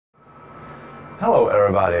Hello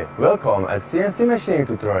everybody, welcome at CNC machining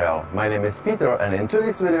tutorial. My name is Peter and in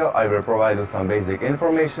today's video I will provide you some basic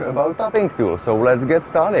information about tapping tool. So let's get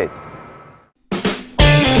started.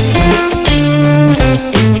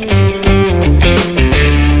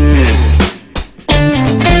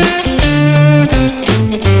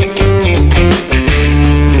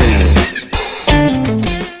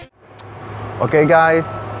 Okay guys,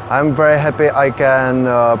 I'm very happy I can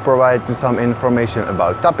provide you some information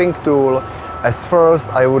about tapping tool. As first,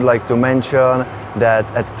 I would like to mention that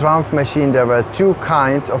at Trumpf machine there were two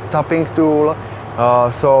kinds of tapping tool.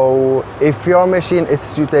 So if your machine is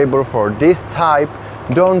suitable for this type,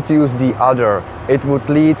 don't use the other. It would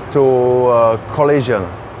lead to collision.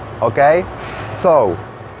 Okay? So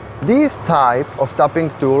this type of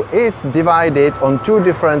tapping tool is divided on two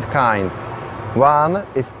different kinds. One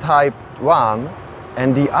is type 1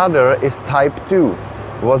 and the other is type 2.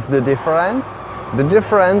 What's the difference? The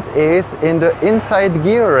difference is in the inside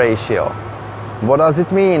gear ratio. What does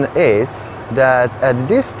it mean is that at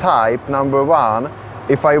this type, number 1,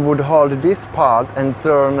 if I would hold this part and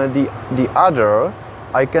turn the other,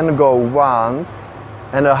 I can go once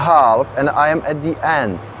and a half and I am at the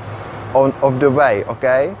end of the way,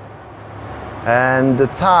 okay? And the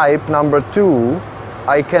type number 2,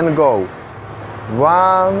 I can go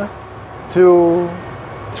 1, 2,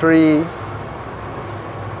 3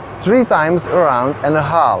 times around and a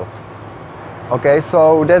half. Okay,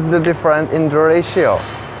 so that's the difference in the ratio.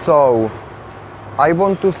 So I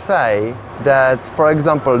want to say that, for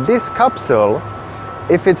example, this capsule,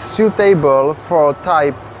 if it's suitable for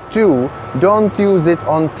type 2, don't use it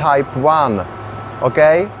on type 1.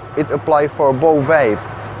 Okay, it applies for both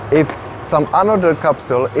waves. If some another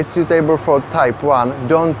capsule is suitable for type 1,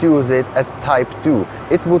 don't use it at type 2.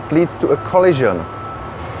 It would lead to a collision.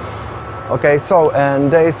 Okay, so and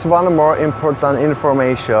there is one more important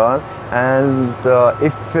information, and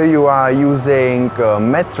if you are using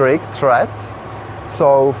metric threads,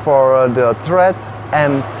 so for the thread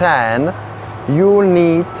M10 you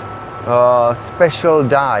need a special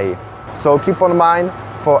die. So keep on mind,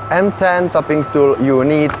 for M10 tapping tool you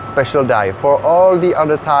need special die. For all the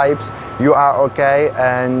other types you are okay,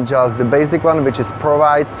 and just the basic one which is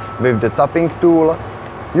provided with the tapping tool,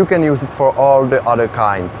 you can use it for all the other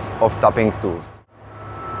kinds of tapping tools.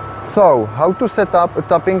 So, how to set up a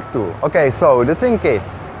tapping tool? Okay, so the thing is,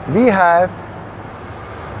 we have,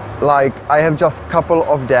 like, I have just a couple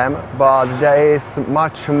of them, but there is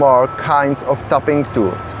much more kinds of tapping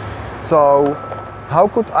tools. So, how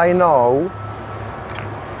could I know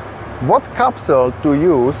what capsule to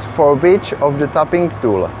use for which of the tapping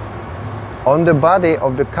tool? On the body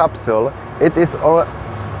of the capsule, it is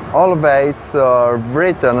always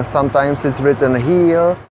written, sometimes it's written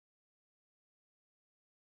here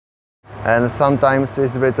and sometimes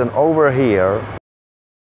it's written over here.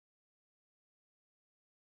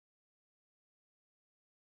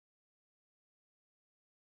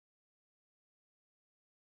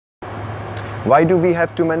 Why do we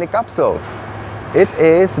have too many capsules? It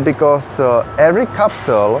is because every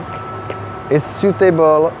capsule is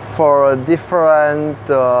suitable for different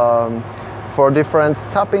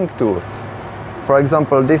tapping tools. For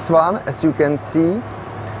example, this one, as you can see,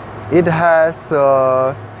 it has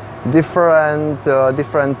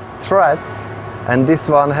different threads, and this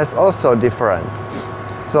one has also different.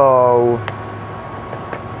 So,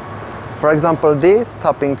 for example, this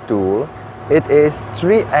tapping tool, it is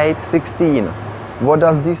 3816. What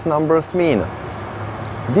does these numbers mean?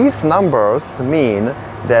 These numbers mean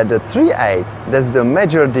that the 38, that's the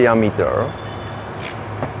major diameter,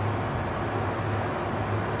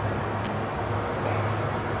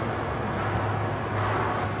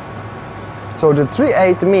 so the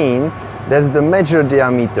 38 means that's the major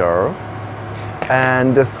diameter,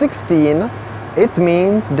 and the 16, it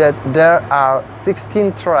means that there are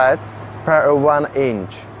 16 threads per 1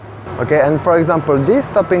 inch. Okay, and for example, this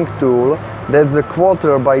tapping tool, that's a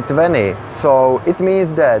 1/4 by 20, so it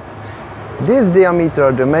means that this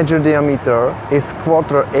diameter, the major diameter, is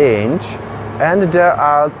 1/4 inch, and there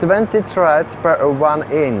are 20 threads per 1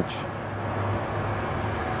 inch.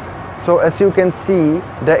 So as you can see,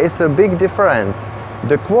 there is a big difference.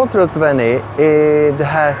 The 1/4 20, it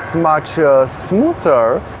has much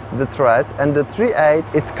smoother the threads, and the 38,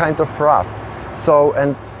 it's kind of rough. So,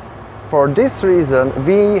 and for this reason,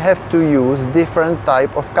 we have to use different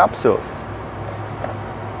type of capsules.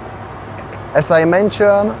 As I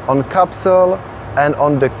mentioned, on capsule and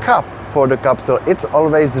on the cup for the capsule, it's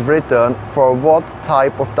always written for what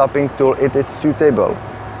type of tapping tool it is suitable.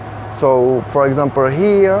 So, for example,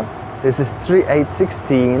 here, this is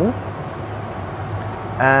 3816,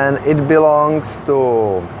 and it belongs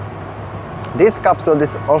to This capsule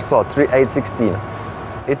is also 3/8/16.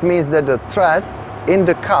 It means that the thread in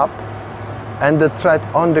the cup and the thread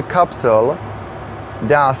on the capsule,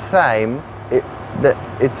 they are same.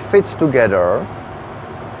 It fits together,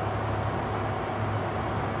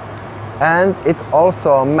 and it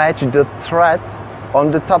also matches the thread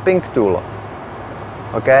on the tapping tool.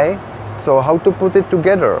 Okay, so how to put it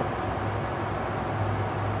together?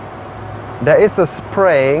 There is a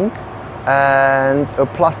spring and a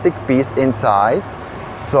plastic piece inside,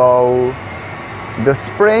 so the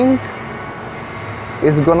spring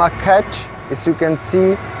is gonna catch. As you can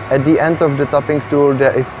see, at the end of the tapping tool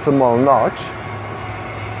there is a small notch,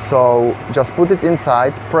 so just put it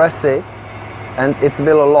inside, press it, and it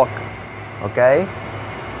will lock. Okay,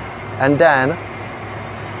 and then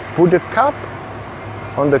put the cap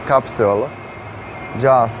on the capsule.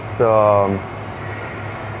 Just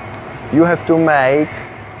you have to make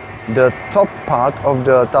the top part of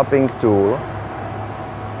the tapping tool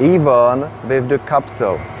even with the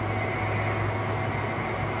capsule.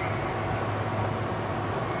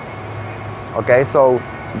 Okay, so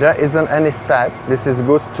there isn't any step. This is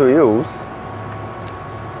good to use.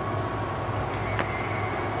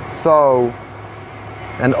 So,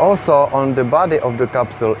 and also on the body of the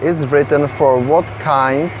capsule is written for what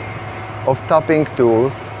kind of tapping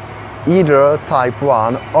tools either type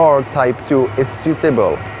 1 or type 2 is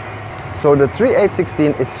suitable. So the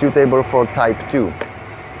 3/8/16 is suitable for type 2.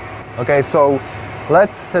 Okay, so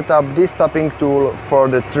let's set up this tapping tool for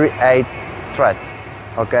the 3/8 thread.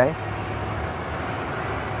 Okay,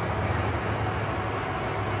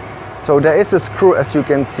 so there is a screw, as you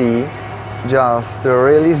can see. Just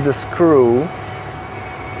release the screw,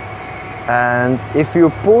 and if you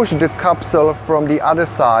push the capsule from the other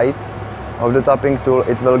side of the tapping tool,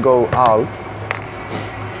 it will go out.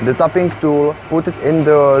 The tapping tool, put it in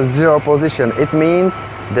the 0 position. It means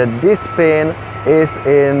that this pin is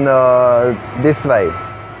in this way.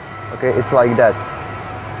 Okay, it's like that.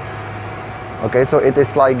 Okay, so it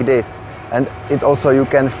is like this, and it also, you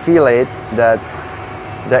can feel it that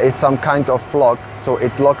there is some kind of lock, so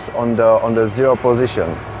it locks on the 0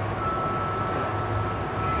 position.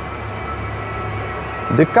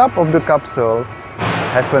 The cap of the capsules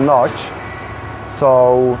have a notch,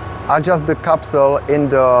 so adjust the capsule in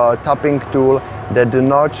the tapping tool that the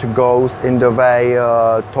notch goes in the way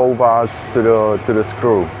towards to the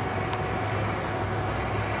screw.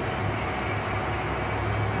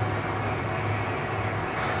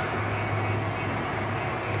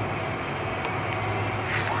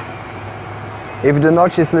 If the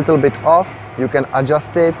notch is a little bit off, you can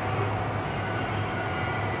adjust it.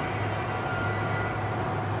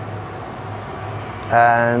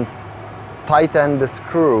 And tighten the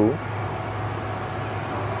screw.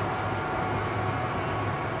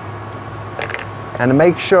 And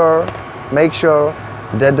make sure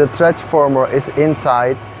that the thread former is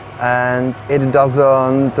inside and it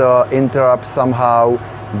doesn't interrupt somehow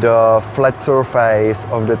the flat surface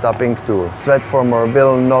of the tapping tool. Thread former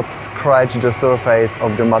will not scratch the surface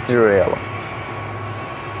of the material.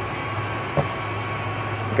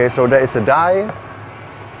 Okay, so there is a die,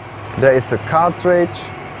 there is a cartridge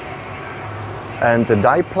and the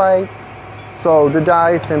die plate. So the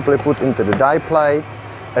die simply put into the die plate.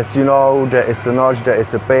 As you know, there is a notch, there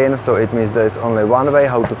is a pin, so it means there is only one way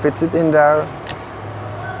how to fit it in there.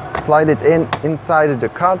 Slide it inside the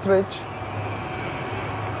cartridge.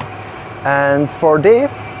 And for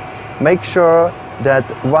this, make sure that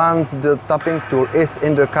once the tapping tool is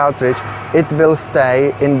in the cartridge, it will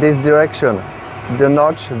stay in this direction. The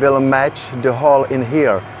notch will match the hole in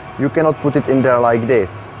here. You cannot put it in there like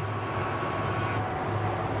this.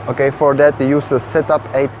 Okay, for that use a setup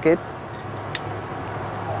aid kit.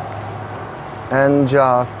 And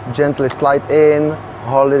just gently slide in,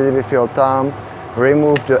 hold it with your thumb,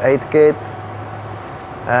 remove the aid kit,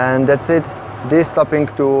 and that's it. This tapping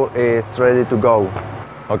tool is ready to go.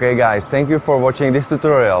 Okay guys, thank you for watching this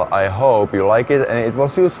tutorial. I hope you like it and it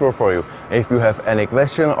was useful for you. If you have any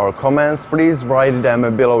questions or comments, please write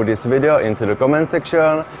them below this video into the comment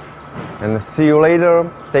section. And see you later.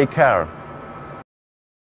 Take care.